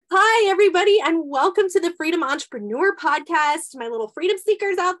everybody, and welcome to the Freedom Entrepreneur Podcast. My little freedom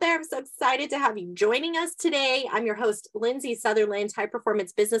seekers out there, I'm so excited to have you joining us today. I'm your host, Lindsay Sutherland, high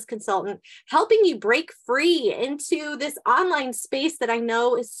performance business consultant, helping you break free into this online space that I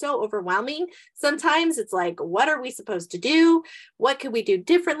know is so overwhelming. Sometimes it's like, what are we supposed to do? What could we do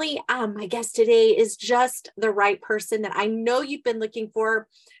differently? My guest today is just the right person that I know you've been looking for.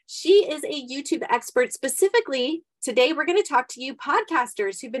 She is a YouTube expert. Specifically, today we're going to talk to you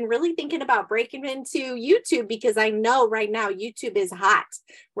podcasters who've been really thinking about breaking into YouTube, because I know right now YouTube is hot,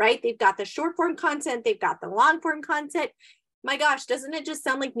 right? They've got the short form content, they've got the long form content. My gosh, doesn't it just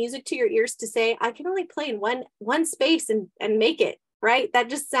sound like music to your ears to say, I can only play in one space and make it, right? That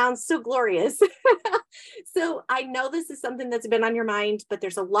just sounds so glorious. So I know this is something that's been on your mind, but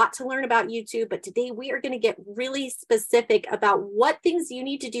there's a lot to learn about YouTube. But today we are going to get really specific about what things you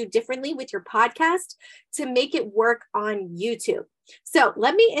need to do differently with your podcast to make it work on YouTube. So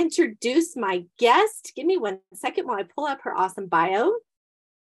let me introduce my guest. Give me 1 second while I pull up her awesome bio.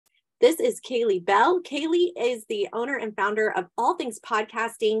 This is Kaylee Bell. Kaylee is the owner and founder of All Things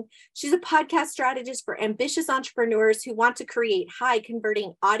Podcasting. She's a podcast strategist for ambitious entrepreneurs who want to create high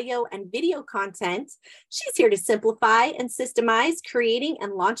converting audio and video content. She's here to simplify and systemize creating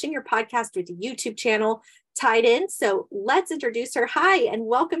and launching your podcast with a YouTube channel tied in. So let's introduce her. Hi, and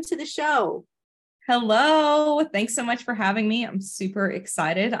welcome to the show. Hello. Thanks so much for having me. I'm super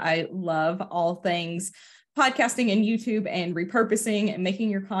excited. I love all things podcasting and YouTube and repurposing and making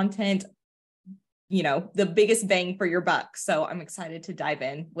your content, the biggest bang for your buck. So I'm excited to dive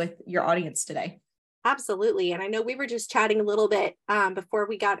in with your audience today. Absolutely. And I know we were just chatting a little bit before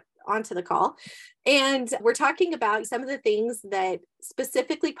we got onto the call, and we're talking about some of the things that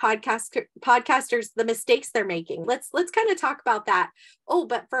specifically podcasters, the mistakes they're making. Let's kind of talk about that. Oh,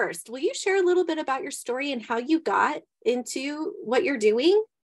 but first, will you share a little bit about your story and how you got into what you're doing?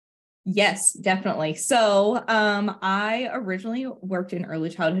 Yes, definitely. So I originally worked in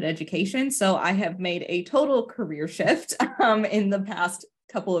early childhood education. So I have made a total career shift in the past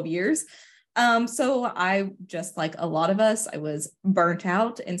couple of years. So I, just like a lot of us, I was burnt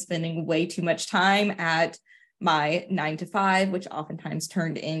out and spending way too much time at my 9 to 5, which oftentimes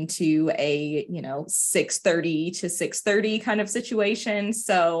turned into a, 6:30 to 6:30 kind of situation.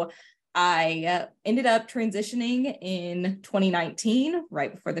 So I ended up transitioning in 2019,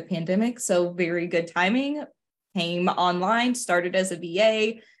 right before the pandemic. So very good timing. Came online, started as a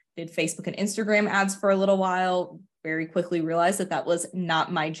VA, did Facebook and Instagram ads for a little while, very quickly realized that was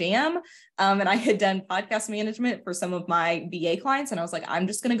not my jam. And I had done podcast management for some of my VA clients. And I was like, I'm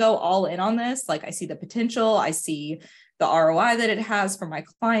just going to go all in on this. Like, I see the potential. I see the ROI that it has for my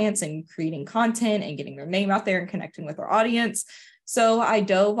clients and creating content and getting their name out there and connecting with our audience. So I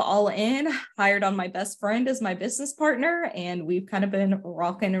dove all in, hired on my best friend as my business partner, and we've kind of been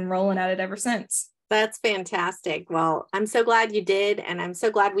rocking and rolling at it ever since. That's fantastic. Well, I'm so glad you did. And I'm so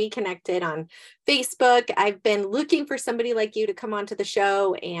glad we connected on Facebook. I've been looking for somebody like you to come onto the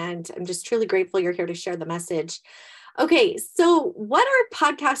show, and I'm just truly grateful you're here to share the message. Okay, so what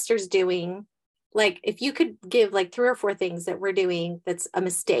are podcasters doing? Like, if you could give like 3 or 4 things that we're doing that's a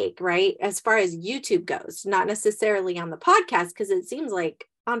mistake, right? As far as YouTube goes, not necessarily on the podcast, because it seems like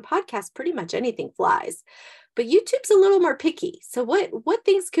on podcasts, pretty much anything flies. But YouTube's a little more picky. So what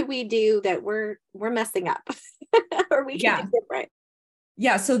things could we do that we're messing up or we can do different?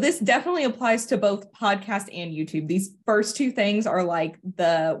 Yeah, so this definitely applies to both podcast and YouTube. These first 2 things are like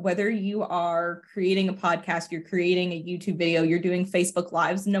whether you are creating a podcast, you're creating a YouTube video, you're doing Facebook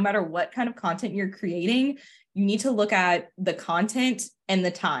Lives, no matter what kind of content you're creating, you need to look at the content and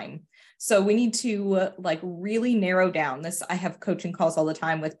the time. So we need to really narrow down this. I have coaching calls all the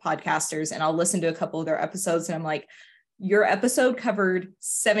time with podcasters, and I'll listen to a couple of their episodes and I'm like, your episode covered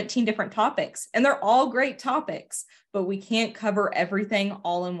 17 different topics, and they're all great topics, but we can't cover everything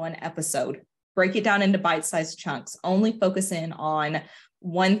all in one episode. Break it down into bite-sized chunks. Only focus in on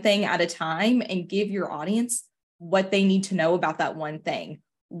one thing at a time and give your audience what they need to know about that one thing.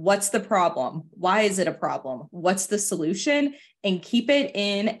 What's the problem? Why is it a problem? What's the solution? And keep it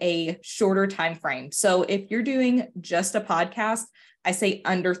in a shorter time frame. So if you're doing just a podcast, I say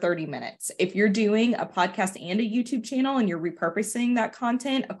under 30 minutes. If you're doing a podcast and a YouTube channel and you're repurposing that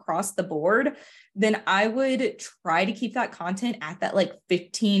content across the board, then I would try to keep that content at that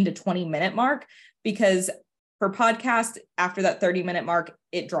 15 to 20 minute mark, because for podcast, after that 30-minute mark,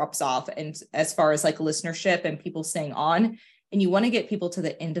 it drops off. And as far as listenership and people staying on, and you want to get people to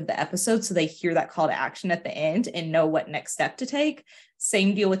the end of the episode so they hear that call to action at the end and know what next step to take.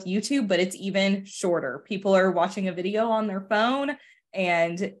 Same deal with YouTube, but it's even shorter. People are watching a video on their phone.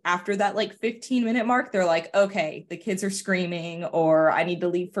 And after that, like 15-minute mark, they're like, okay, the kids are screaming, or I need to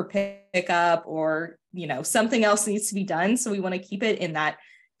leave for pickup, or, something else needs to be done. So we want to keep it in that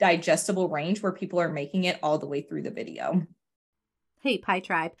digestible range where people are making it all the way through the video. Hey, Pie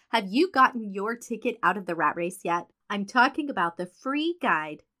Tribe, have you gotten your ticket out of the rat race yet? I'm talking about the free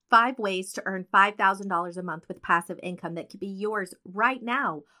guide, 5 ways to earn $5,000 a month with passive income that could be yours right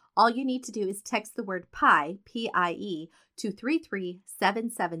now. All you need to do is text the word PIE, P-I-E, to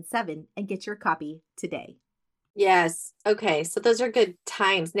 33777 and get your copy today. Yes. Okay. So those are good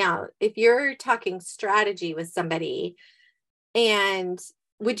times. Now, if you're talking strategy with somebody, and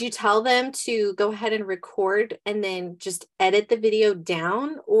would you tell them to go ahead and record and then just edit the video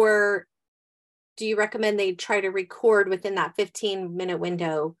down? Or do you recommend they try to record within that 15-minute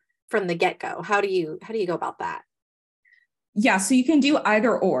window from the get-go? How do you go about that? Yeah, so you can do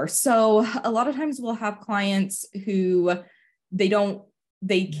either or. So a lot of times we'll have clients who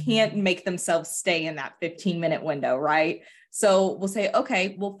they can't make themselves stay in that 15-minute window, right? So we'll say,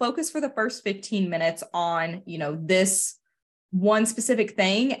 okay, we'll focus for the first 15 minutes on, this one specific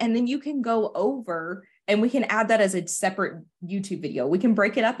thing. And then you can go over and we can add that as a separate YouTube video. We can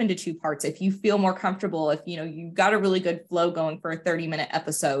break it up into 2 parts if you feel more comfortable, if, you've got a really good flow going for a 30-minute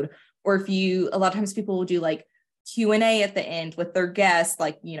episode, or if a lot of times people will do like Q&A at the end with their guests,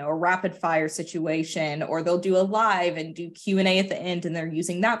 like, a rapid fire situation, or they'll do a live and do Q&A at the end and they're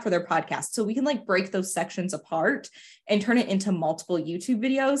using that for their podcast. So we can like break those sections apart and turn it into multiple YouTube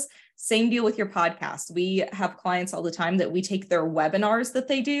videos. Same deal with your podcast. We have clients all the time that we take their webinars that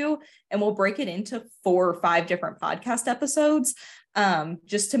they do and we'll break it into 4 or 5 different podcast episodes,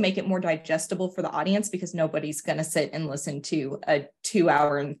 just to make it more digestible for the audience, because nobody's going to sit and listen to a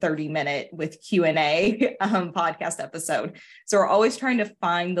 2-hour and 30-minute with Q&A podcast episode. So we're always trying to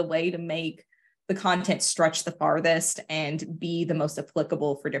find the way to make the content stretch the farthest and be the most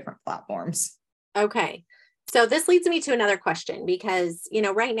applicable for different platforms. Okay. So this leads me to another question, because,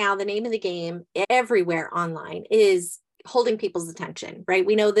 right now the name of the game everywhere online is holding people's attention, right?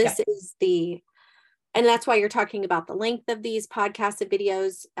 We know this is and that's why you're talking about the length of these podcasted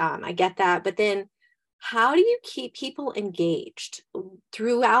videos. I get that. But then how do you keep people engaged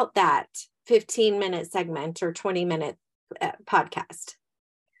throughout that 15-minute segment or 20-minute podcast?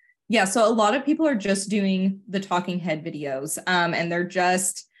 Yeah. So a lot of people are just doing the talking head videos, and they're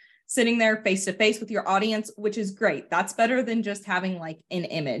just sitting there face to face with your audience, which is great. That's better than just having like an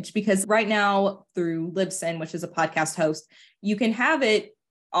image, because right now through Libsyn, which is a podcast host, you can have it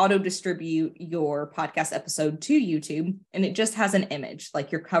auto distribute your podcast episode to YouTube and it just has an image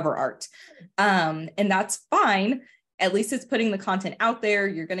like your cover art. And that's fine. At least it's putting the content out there.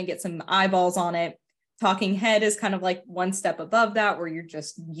 You're going to get some eyeballs on it. Talking head is kind of like one step above that, where you're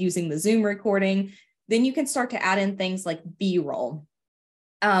just using the Zoom recording. Then you can start to add in things like B-roll,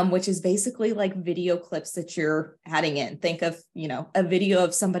 which is basically like video clips that you're adding in. Think of, a video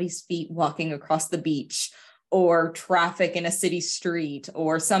of somebody's feet walking across the beach, or traffic in a city street,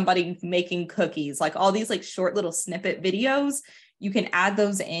 or somebody making cookies, like all these like short little snippet videos. You can add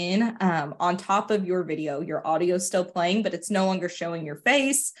those in on top of your video. Your audio is still playing, but it's no longer showing your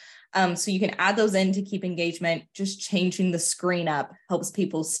face. So you can add those in to keep engagement. Just changing the screen up helps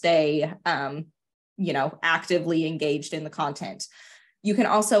people stay, actively engaged in the content. You can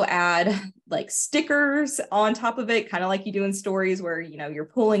also add like stickers on top of it, kind of like you do in stories, where, you're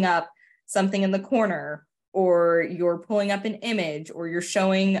pulling up something in the corner, or you're pulling up an image, or you're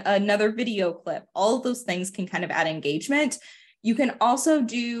showing another video clip. All of those things can kind of add engagement. You can also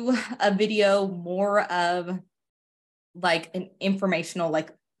do a video more of like an informational,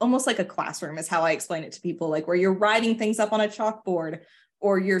 like almost like a classroom is how I explain it to people, like where you're writing things up on a chalkboard,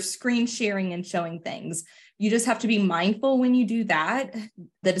 or you're screen sharing and showing things. You just have to be mindful when you do that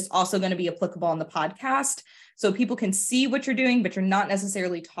it's also going to be applicable on the podcast. So people can see what you're doing, but you're not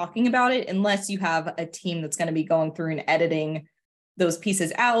necessarily talking about it unless you have a team that's going to be going through and editing those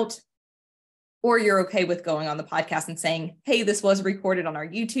pieces out. Or you're okay with going on the podcast and saying, hey, this was recorded on our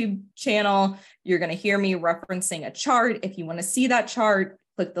YouTube channel. You're going to hear me referencing a chart. If you want to see that chart,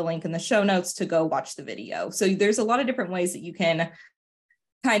 click the link in the show notes to go watch the video. So there's a lot of different ways that you can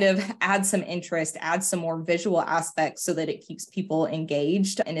kind of add some interest, add some more visual aspects so that it keeps people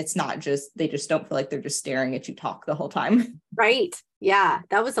engaged. And it's not just, they just don't feel like they're just staring at you talk the whole time. Right. Yeah.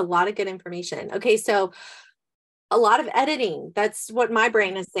 That was a lot of good information. Okay. So a lot of editing. That's what my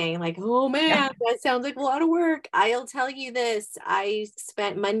brain is saying. Like, oh man, that sounds like a lot of work. I'll tell you this. I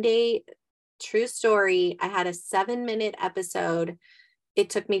spent Monday, true story. I had a 7-minute episode. It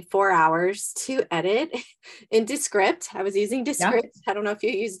took me 4 hours to edit in Descript. I was using Descript. I don't know if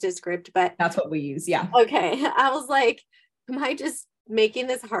you use Descript, but that's what we use. Yeah. Okay. I was like, am I just making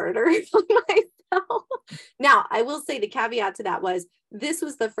this harder on myself. Now, I will say the caveat to that was this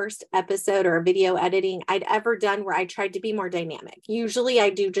was the first episode or video editing I'd ever done where I tried to be more dynamic. Usually I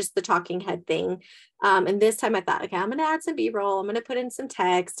do just the talking head thing. And this time I thought, okay, I'm going to add some B-roll. I'm going to put in some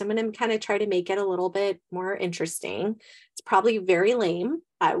text. I'm going to kind of try to make it a little bit more interesting. It's probably very lame.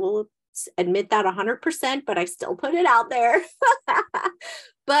 I will admit that 100%, but I still put it out there.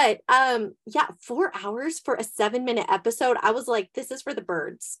 But yeah, 4 hours for a 7-minute episode. I was like, this is for the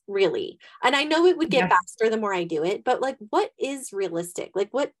birds, really. And I know it would get faster the more I do it, but like, what is realistic? Like,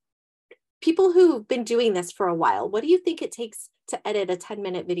 what people who've been doing this for a while, what do you think it takes to edit a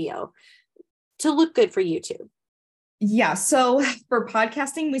 10-minute video to look good for YouTube? Yeah. So for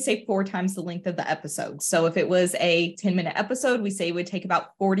podcasting, we say 4 times the length of the episode. So if it was a 10-minute episode, we say it would take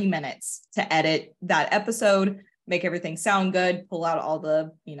about 40 minutes to edit that episode, make everything sound good, pull out all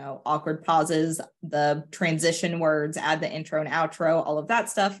the, awkward pauses, the transition words, add the intro and outro, all of that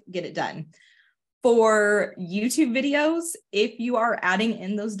stuff, get it done. For YouTube videos, if you are adding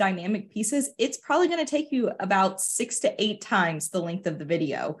in those dynamic pieces, it's probably going to take you about 6 to 8 times the length of the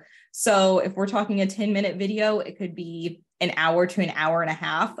video. So if we're talking a 10-minute video, it could be an hour to an hour and a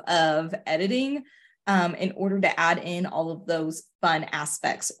half of editing in order to add in all of those fun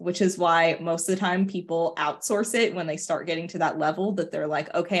aspects, which is why most of the time people outsource it when they start getting to that level that they're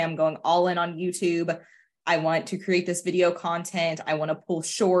like, okay, I'm going all in on YouTube. I want to create this video content. I want to pull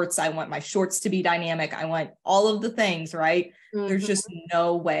shorts. I want my shorts to be dynamic. I want all of the things, right? Mm-hmm. There's just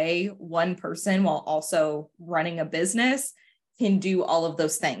no way one person, while also running a business, can do all of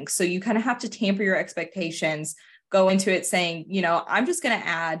those things. So you kind of have to tamper your expectations, go into it saying, I'm just going to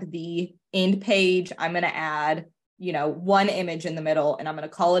add the end page. I'm going to add, one image in the middle, and I'm going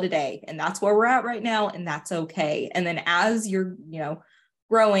to call it a day. And that's where we're at right now. And that's okay. And then as you're,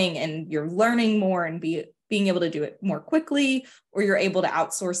 growing and you're learning more and being able to do it more quickly, or you're able to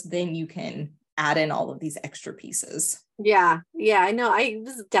outsource, then you can add in all of these extra pieces. Yeah. I know. I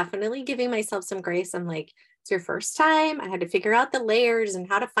was definitely giving myself some grace. I'm like, it's your first time. I had to figure out the layers and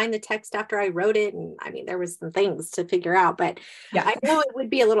how to find the text after I wrote it. And I mean, there was some things to figure out, but yeah. I know it would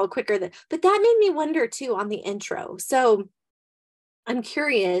be a little quicker but that made me wonder too on the intro. So I'm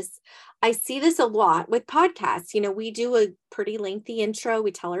curious. I see this a lot with podcasts. We do a pretty lengthy intro.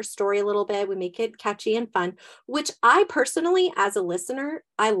 We tell our story a little bit. We make it catchy and fun, which I personally, as a listener,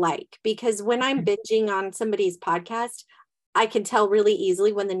 I like, because when I'm binging on somebody's podcast, I can tell really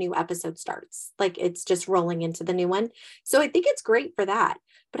easily when the new episode starts, like it's just rolling into the new one. So I think it's great for that,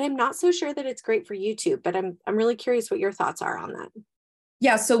 but I'm not so sure that it's great for YouTube, but I'm really curious what your thoughts are on that.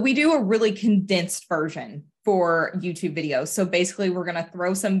 Yeah. So we do a really condensed version for YouTube videos. So basically we're going to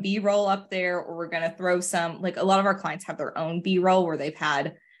throw some B-roll up there, or we're going to throw some, like a lot of our clients have their own B-roll where they've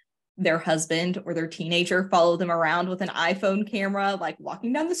had their husband or their teenager follow them around with an iPhone camera, like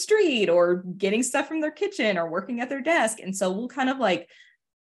walking down the street or getting stuff from their kitchen or working at their desk. And so we'll kind of like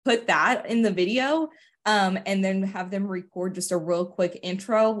put that in the video and then have them record just a real quick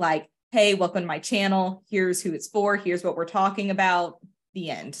intro, like, hey, welcome to my channel. Here's who it's for. Here's what we're talking about. The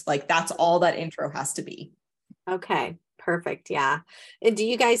end. Like that's all that intro has to be. Okay. Perfect. Yeah. And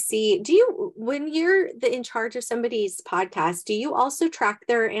when you're in charge of somebody's podcast, do you also track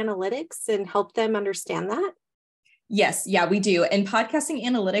their analytics and help them understand that? Yes. Yeah, we do. And podcasting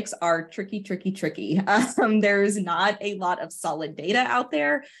analytics are tricky. There's not a lot of solid data out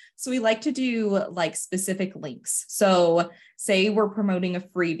there. So we like to do like specific links. So say we're promoting a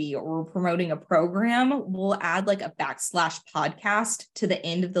freebie or we're promoting a program, we'll add like a /podcast to the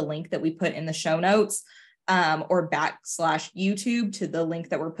end of the link that we put in the show notes. Or /YouTube to the link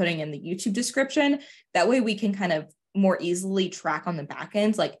that we're putting in the YouTube description. That way we can kind of more easily track on the back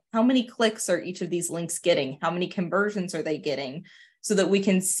end, like how many clicks are each of these links getting? How many conversions are they getting? So that we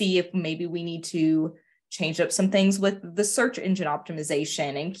can see if maybe we need to change up some things with the search engine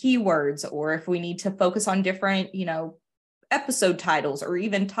optimization and keywords, or if we need to focus on different, episode titles or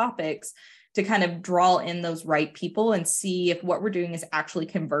even topics to kind of draw in those right people and see if what we're doing is actually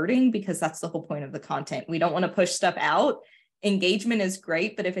converting, because that's the whole point of the content. We don't want to push stuff out. Engagement is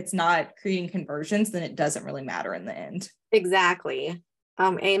great, but if it's not creating conversions, then it doesn't really matter in the end. Exactly.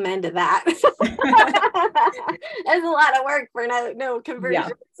 Amen to that. There's a lot of work for no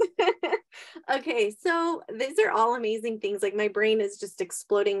conversions. Yeah. Okay. So these are all amazing things. Like my brain is just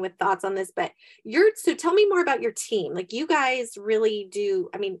exploding with thoughts on this, but so tell me more about your team. Like you guys really do.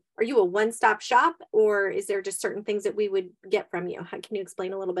 I mean, are you a one-stop shop, or is there just certain things that we would get from you? Can you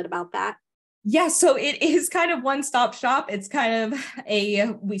explain a little bit about that? Yeah, so it is kind of one-stop shop. It's kind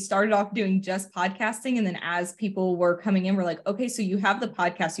of we started off doing just podcasting. And then as people were coming in, we're like, okay, so you have the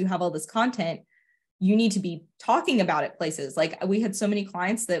podcast, you have all this content. you need to be talking about it places. Like we had so many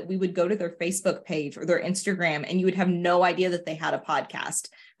clients that we would go to their Facebook page or their Instagram and you would have no idea that they had a podcast.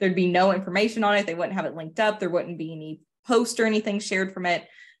 There'd be no information on it. They wouldn't have it linked up. There wouldn't be any post or anything shared from it.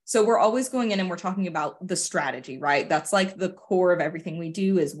 So we're always going in and we're talking about the strategy, right? That's like the core of everything we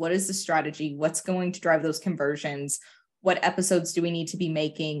do is what is the strategy? What's going to drive those conversions? What episodes do we need to be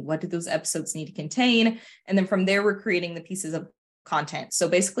making? What do those episodes need to contain? And then from there, we're creating the pieces of content. So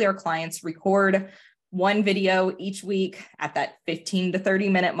basically our clients record one video each week at that 15 to 30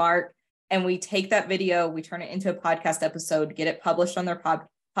 minute mark. And we take that video, we turn it into a podcast episode, get it published on their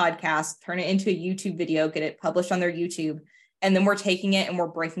podcast, turn it into a YouTube video, get it published on their YouTube. And then we're taking it and we're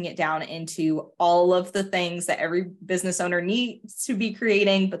breaking it down into all of the things that every business owner needs to be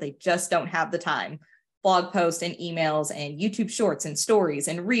creating, but they just don't have the time. Blog posts and emails and YouTube shorts and stories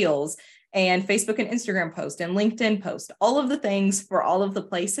and reels and Facebook and Instagram post and LinkedIn post, all of the things for all of the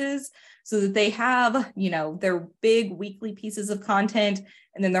places so that they have, their big weekly pieces of content.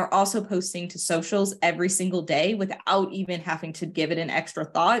 And then they're also posting to socials every single day without even having to give it an extra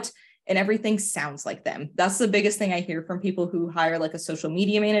thought. And everything sounds like them. That's the biggest thing I hear from people who hire like a social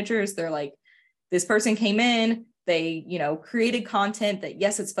media manager is they're like, this person came in, they, created content that,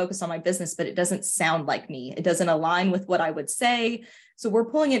 yes, it's focused on my business, but it doesn't sound like me. It doesn't align with what I would say. So we're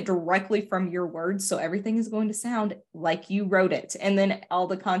pulling it directly from your words. So everything is going to sound like you wrote it. And then all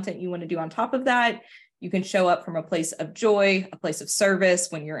the content you want to do on top of that, you can show up from a place of joy, a place of service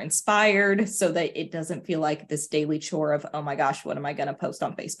when you're inspired so that it doesn't feel like this daily chore of, oh my gosh, what am I going to post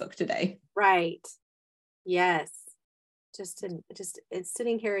on Facebook today? Right. Yes. Just it's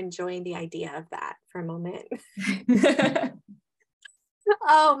sitting here enjoying the idea of that for a moment.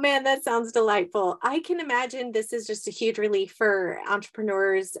 Oh man, that sounds delightful. I can imagine this is just a huge relief for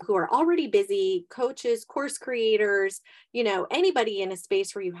entrepreneurs who are already busy, coaches, course creators, anybody in a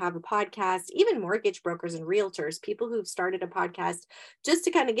space where you have a podcast, even mortgage brokers and realtors, people who've started a podcast just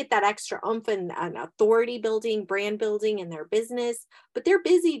to kind of get that extra oomph and authority building, brand building in their business, but they're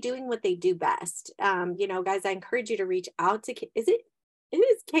busy doing what they do best. Guys, I encourage you to reach out to, it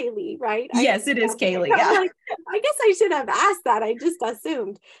is Kaylee, right? Yes, it is Kaylee. Yeah. Like, I guess I should have asked that. I just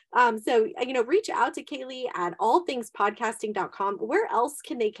assumed. So, reach out to Kaylee at allthingspodcasting.com. Where else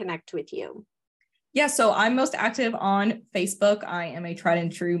can they connect with you? Yeah, so I'm most active on Facebook. I am a tried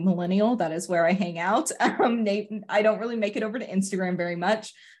and true millennial. That is where I hang out. I don't really make it over to Instagram very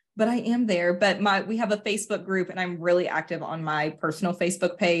much, but I am there. But we have a Facebook group and I'm really active on my personal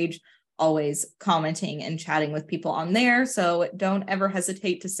Facebook page, always commenting and chatting with people on there. So don't ever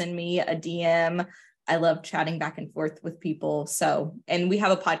hesitate to send me a DM. I love chatting back and forth with people. So, and we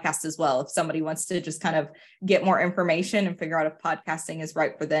have a podcast as well. If somebody wants to just kind of get more information and figure out if podcasting is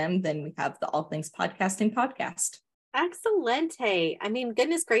right for them, then we have the All Things Podcasting podcast. Excellent. Hey,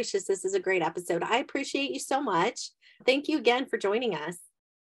 goodness gracious, this is a great episode. I appreciate you so much. Thank you again for joining us.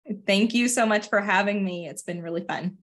 Thank you so much for having me. It's been really fun.